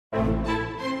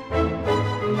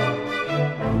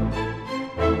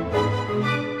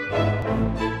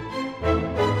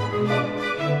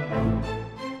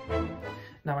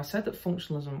said that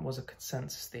functionalism was a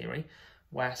consensus theory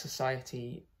where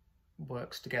society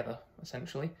works together,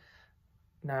 essentially.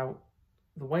 Now,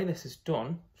 the way this is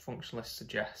done, functionalists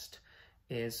suggest,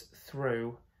 is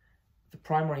through the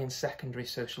primary and secondary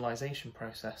socialisation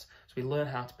process. So we learn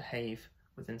how to behave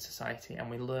within society, and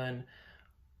we learn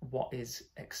what is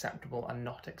acceptable and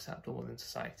not acceptable within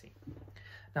society.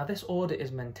 Now, this order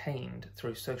is maintained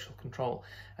through social control,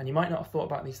 and you might not have thought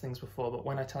about these things before, but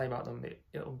when I tell you about them,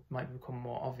 it might become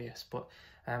more obvious. But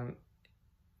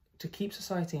to keep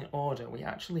society in order, we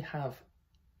actually have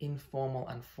informal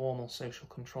and formal social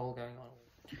control going on.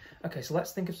 Okay, so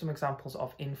let's think of some examples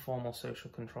of informal social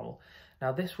control.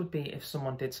 Now, this would be if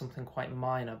someone did something quite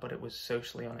minor, but it was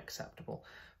socially unacceptable.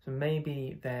 So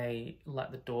maybe they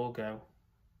let the door go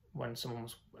when someone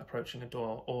was approaching a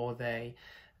door, or they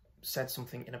said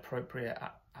something inappropriate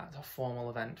at a formal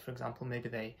event. For example, maybe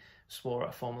they swore at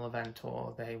a formal event,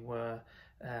 or they were,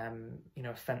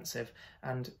 offensive.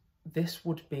 And this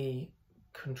would be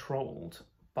controlled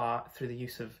through the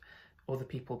use of other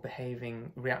people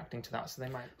reacting to that.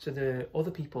 So the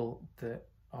other people that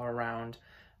are around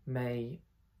may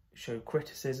show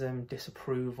criticism,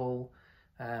 disapproval.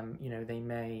 They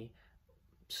may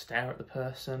stare at the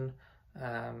person,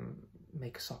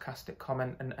 make a sarcastic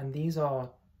comment, and these are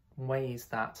ways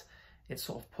that it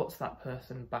sort of puts that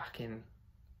person back in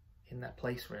their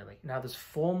place, really. Now, there's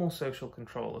formal social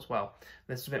control as well.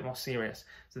 This is a bit more serious.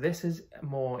 So this is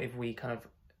more if we kind of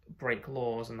break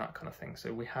laws and that kind of thing.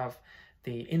 So we have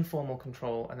the informal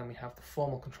control, and then we have the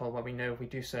formal control, where we know if we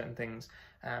do certain things,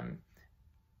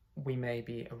 we may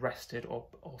be arrested or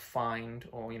fined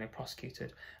or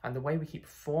prosecuted. And the way we keep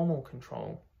formal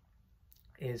control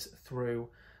is through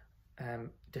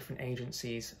different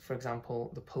agencies, for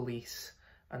example, the police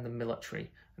and the military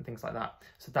and things like that.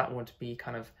 So that would be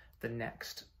kind of the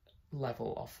next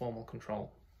level of formal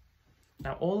control.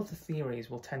 Now, all of the theories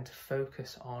will tend to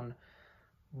focus on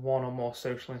one or more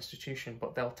social institution,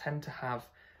 but they'll tend to have,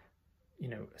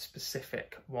 a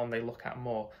specific one they look at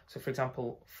more. So, for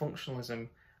example, functionalism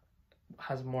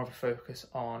has more of a focus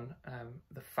on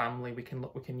the family. We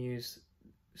can use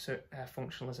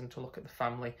functionalism to look at the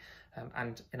family,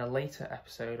 and in a later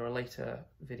episode or a later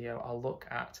video, I'll look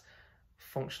at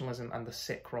functionalism and the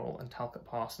sick role and Talcott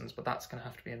Parsons, but that's going to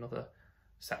have to be another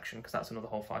section because that's another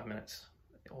whole 5 minutes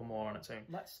or more on its own.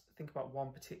 Let's think about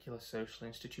one particular social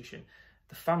institution,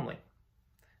 the family.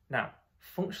 Now,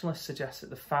 functionalists suggest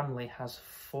that the family has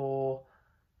 4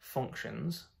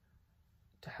 functions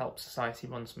to help society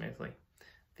run smoothly.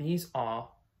 These are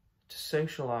to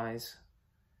socialise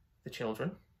the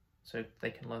children, so they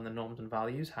can learn the norms and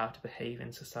values, how to behave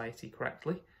in society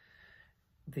correctly.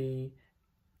 The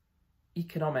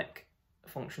economic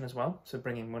function as well, so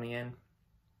bringing money in,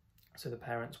 so the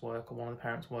parents work or one of the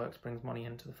parents works, brings money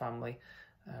into the family,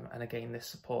 and again this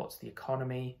supports the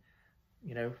economy.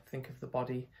 Think of the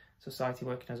body, society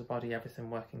working as a body, everything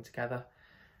working together.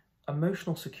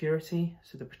 Emotional security,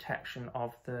 so the protection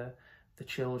of the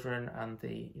children and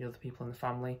the other people in the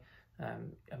family,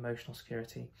 emotional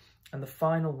security. And the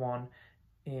final one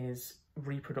is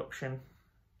reproduction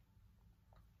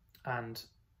and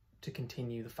to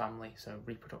continue the family, so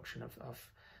reproduction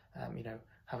of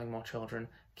having more children,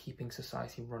 keeping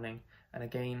society running. And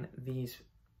again, these,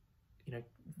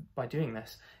 by doing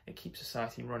this, it keeps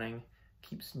society running,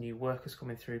 keeps new workers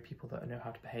coming through, people that know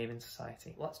how to behave in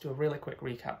society. Let's do a really quick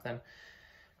recap then.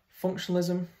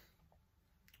 Functionalism,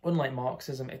 unlike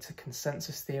Marxism, it's a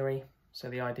consensus theory. So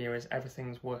the idea is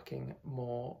everything's working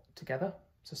more together.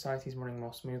 Society's running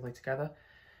more smoothly together.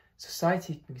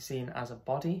 Society can be seen as a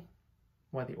body,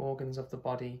 where the organs of the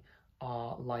body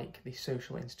are like the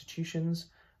social institutions,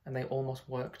 and they almost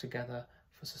work together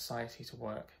for society to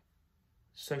work.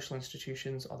 Social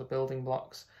institutions are the building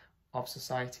blocks of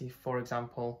society, for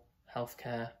example,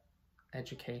 healthcare,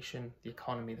 education, the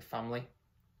economy, the family.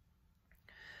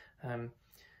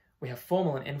 We have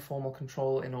formal and informal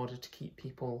control in order to keep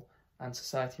people and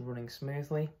society running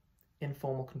smoothly.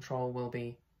 Informal control will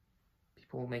be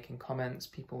people making comments,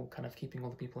 people kind of keeping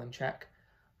other people in check.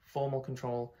 Formal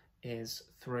control is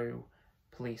through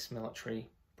police, military,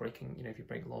 breaking, if you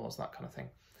break laws, that kind of thing,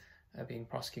 being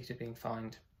prosecuted, being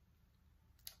fined.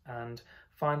 And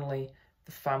finally,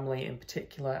 the family in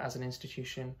particular as an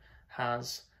institution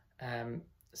has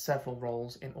several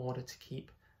roles in order to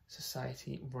keep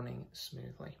society running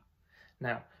smoothly.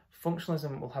 Now,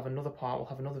 functionalism will have another part, we'll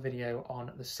have another video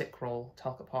on the sick role,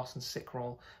 Talcott Parsons' sick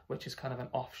role, which is kind of an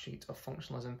offshoot of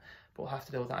functionalism, but we'll have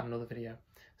to deal with that in another video.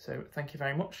 So thank you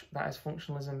very much. That is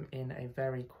functionalism in a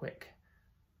very quick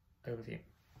overview.